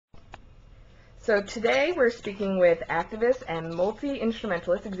So today we're speaking with activist and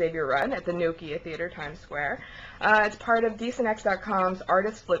multi-instrumentalist Xavier Rudd at the Nokia Theater, Times Square. It's part of DecentX.com's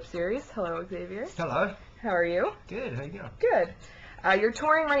Artist Flip series. Hello, Xavier. Hello. How are you? Good. How you going? Good. You're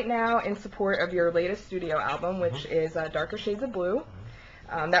touring right now in support of your latest studio album, which is Darker Shades of Blue.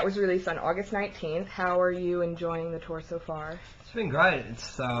 That was released on August 19th. How are you enjoying the tour so far? It's been great.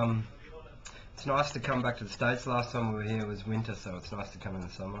 It's nice to come back to the States. Last time we were here was winter, so it's nice to come in the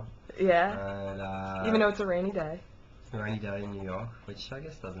summer. Yeah. And, even though it's a rainy day. a rainy day in New York, which I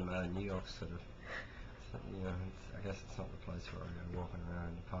guess doesn't matter. New York's sort of, I guess it's not the place where I go walking around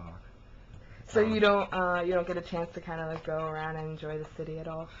in the park. So you don't get a chance to kind of like go around and enjoy the city at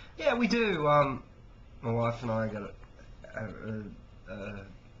all? Yeah, we do. My wife and I got a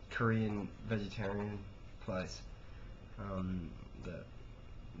Korean vegetarian place that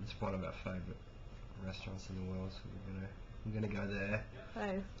it's one of our favourite restaurants in the world, so we're gonna go there.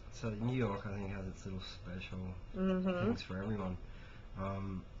 Nice. So New York, I think, has its little special things for everyone.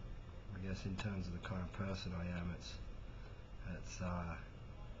 I guess in terms of the kind of person I am,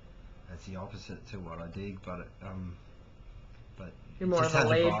 it's the opposite to what I dig, but you're more of a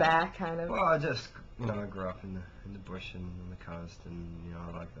laid back kind of. Well, I just I grew up in the bush and on the coast, and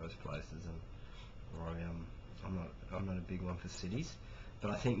I like those places, and I'm not a big one for cities,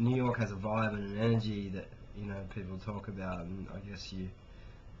 but I think New York has a vibe and an energy that people talk about, and I guess you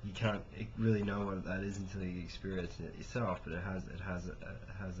can't really know what that is until you experience it yourself. But it has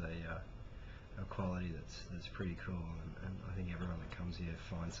a quality that's pretty cool, and I think everyone that comes here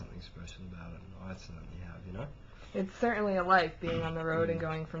finds something special about it, and I certainly have. It's certainly a life being on the road and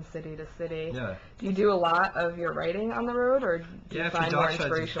going from city to city. Yeah. Do you do a lot of your writing on the road, or do you find more Dark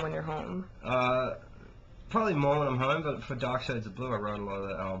inspiration when you're home? Probably more when I'm home, but for Dark Shades of Blue, I wrote a lot of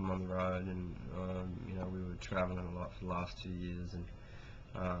that album on the road, and we were traveling a lot for the last 2 years,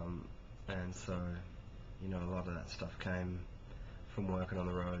 and so a lot of that stuff came from working on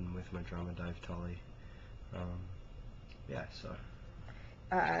the road and with my drummer Dave Tolley.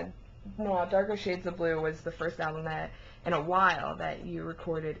 No, Darker Shades of Blue was the first album that, in a while, that you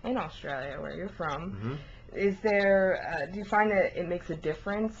recorded in Australia, where you're from. Is there, do you find that it makes a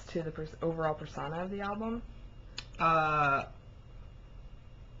difference to the overall persona of the album? Yeah,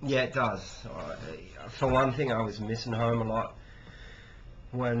 it does. For one thing, I was missing home a lot.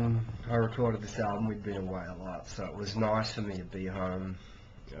 When I recorded this album, we'd been away a lot, so it was nice for me to be home.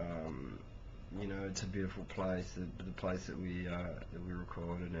 It's a beautiful place, the place that we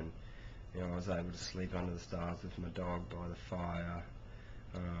recorded, and I was able to sleep under the stars with my dog by the fire,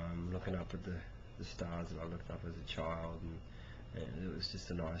 looking up at the stars that I looked up as a child, and it was just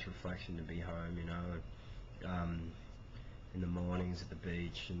a nice reflection to be home, in the mornings at the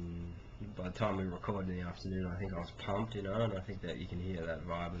beach, and by the time we recorded in the afternoon, I think I was pumped, and I think that you can hear that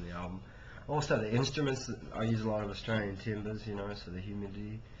vibe in the album. Also, the instruments, I use a lot of Australian timbers, so the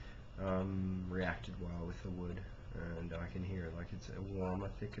humidity reacted well with the wood, and I can hear it like it's a warmer,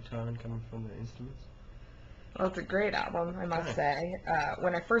 thicker tone coming from the instruments. Well, it's a great album, I must say.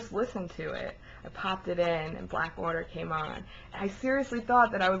 When I first listened to it, I popped it in, and Blackwater came on. And I seriously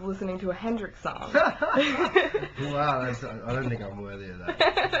thought that I was listening to a Hendrix song. Wow, I don't think I'm worthy of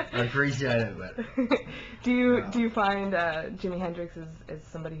that. I appreciate it, but... Do you find Jimi Hendrix as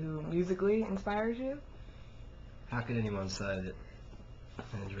somebody who musically inspires you? How could anyone say that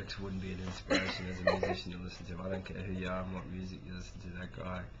Hendrix wouldn't be an inspiration as a musician to listen to? I don't care who you are and what music you listen to, that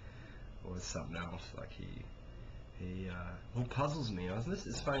guy was something else. Like he puzzles me.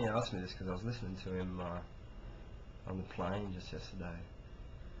 It's funny you asked me this, because I was listening to him on the plane just yesterday,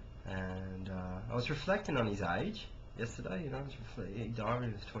 and I was reflecting on his age yesterday. He died when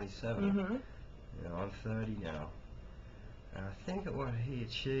he was 27. I'm 30 now, and I think that what he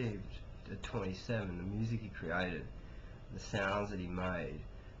achieved at 27, the music he created, the sounds that he made,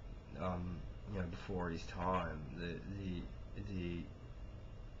 before his time,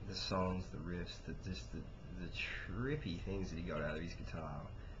 the songs, the riffs, the trippy things that he got out of his guitar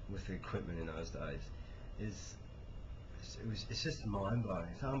with the equipment in those days it's just mind-blowing.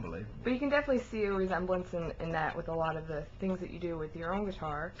 It's unbelievable. But you can definitely see a resemblance in that with a lot of the things that you do with your own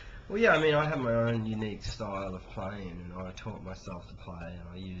guitar. Well, yeah, I have my own unique style of playing, and I taught myself to play, and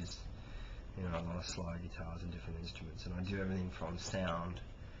I use a lot of slide guitars and different instruments, and I do everything from sound.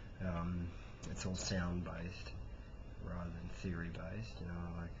 It's all sound-based rather than theory-based.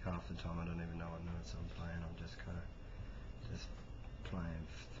 Like half the time I don't even know what notes I'm playing. I'm just kind of playing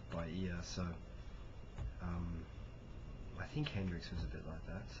by ear. So I think Hendrix was a bit like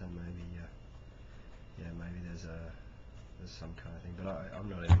that. So maybe there's some kind of thing. But I'm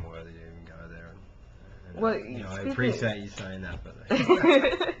not even worthy to even go there. And Well, I appreciate you saying that, but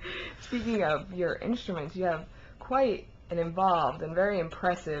Speaking of your instruments, you have quite an involved and very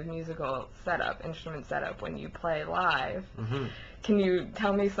impressive musical instrument setup when you play live. Mm-hmm. Can you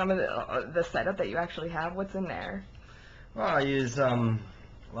tell me some of the setup that you actually have? What's in there? Well, I use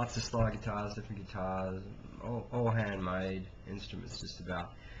lots of slide guitars, different guitars, all handmade instruments just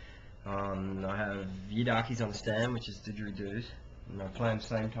about. I have yidakis on the stand, which is didgeridoos, and I play them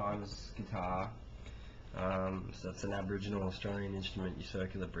same time as guitar. So that's an Aboriginal Australian instrument. You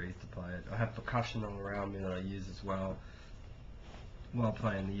circular breathe to play it. I have percussion all around me that I use as well. While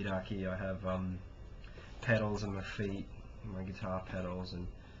playing the yidaki, I have pedals on my feet, my guitar pedals, and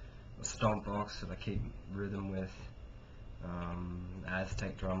a stomp box that I keep rhythm with.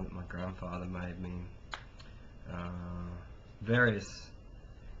 Aztec drum that my grandfather made me. Various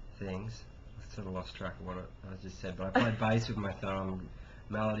things. I sort of lost track of what I just said, but I play bass with my thumb,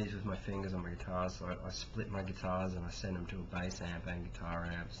 melodies with my fingers on my guitar, so I split my guitars and I send them to a bass amp and guitar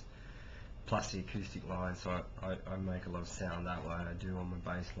amps, plus the acoustic line, so I make a lot of sound that way. I do all my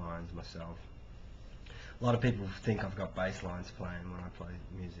bass lines myself. A lot of people think I've got bass lines playing when I play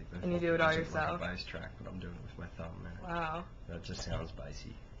music. And you do it all yourself? Like a bass track, but I'm doing it with my thumb, man. Wow. That just sounds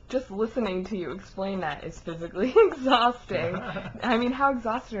bassy. Just listening to you explain that is physically exhausting. I mean, how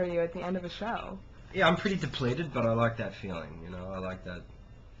exhausted are you at the end of a show? Yeah, I'm pretty depleted, but I like that feeling, you know. I like that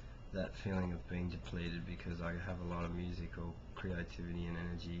feeling of being depleted because I have a lot of musical creativity and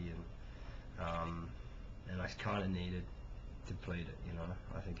energy, and I kind of need it depleted, you know.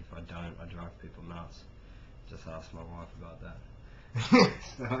 I think if I don't, I drive people nuts. Just ask my wife about that.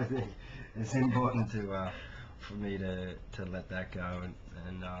 So I think it's important for me to let that go,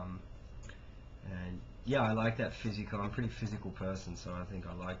 and yeah, I like that physical. I'm a pretty physical person, so I think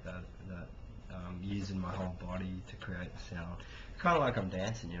I like that using my whole body to create the sound. Kind of like I'm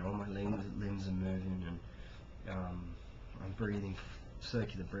dancing, you know. All my limbs are moving, and I'm breathing,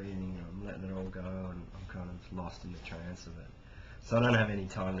 circular breathing. I'm letting it all go, and I'm kind of lost in the trance of it. So I don't have any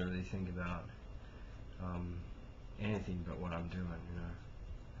time to really think about anything but what I'm doing, you know.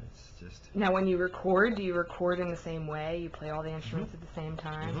 It's just... Now, when you record, do you record in the same way? You play all the instruments at the same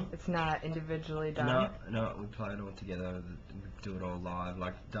time? Mm-hmm. It's not individually done? No, we play it all together. We do it all live.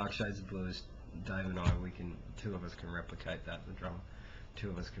 Like Dark Shades of Blues, Dave and I, two of us can replicate that. The drummer, two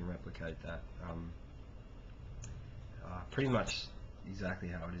of us can replicate that. Pretty much exactly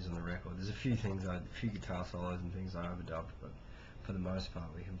how it is on the record. There's a few guitar solos and things I overdubbed, but for the most part,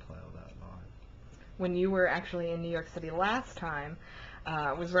 we can play all that live. When you were actually in New York City last time,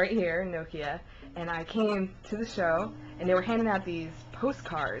 was right here in Nokia, and I came to the show, and they were handing out these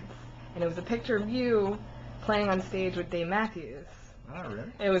postcards, and it was a picture of you playing on stage with Dave Matthews. Oh,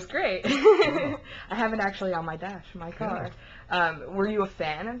 really? It was great. I have it actually on my dash in my car. Were you a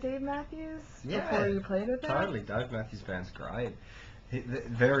fan of Dave Matthews before you played with him? Totally. Dave Matthews Band's great.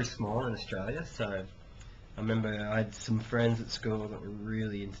 Very small in Australia, so I remember I had some friends at school that were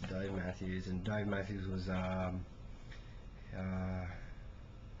really into Dave Matthews, and Dave Matthews was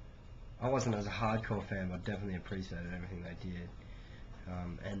I wasn't as a hardcore fan, but I definitely appreciated everything they did.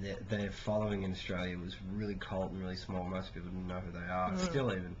 And their following in Australia was really cult and really small. Most people didn't know who they are,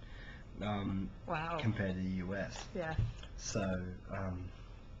 still even, wow. compared to the US. Yeah. So,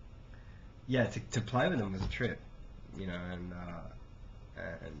 yeah, to play with them was a trip, you know, and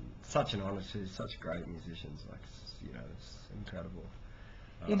such an honour to such great musicians. Like, you know, it's incredible.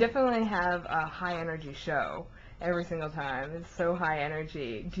 You definitely have a high energy show every single time. It's so high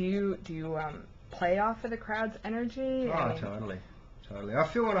energy. Do you play off of the crowd's energy? Oh, totally. I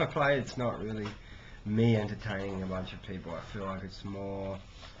feel when I play, it's not really me entertaining a bunch of people. I feel like it's more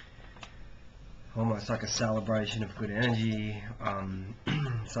almost like a celebration of good energy.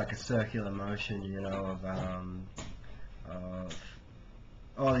 It's like a circular motion, you know, of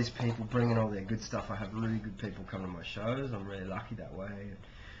all these people bringing all their good stuff. I have really good people come to my shows. I'm really lucky that way.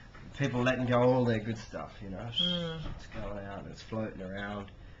 People letting go all their good stuff, you know. It's going out and it's floating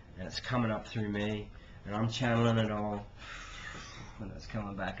around and it's coming up through me and I'm channeling it all and it's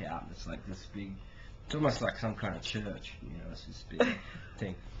coming back out. And it's like this big, it's almost like some kind of church, you know. It's this big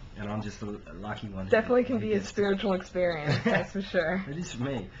thing. And I'm just a lucky one. Definitely can be a spiritual experience, that's for sure. It is for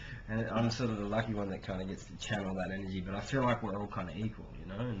me. And I'm sort of the lucky one that kind of gets to channel that energy. But I feel like we're all kind of equal, you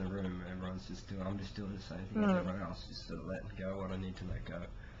know, in the room. I'm just doing the same thing as everyone else, just sort of letting go what I need to let go.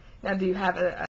 Now, do you have a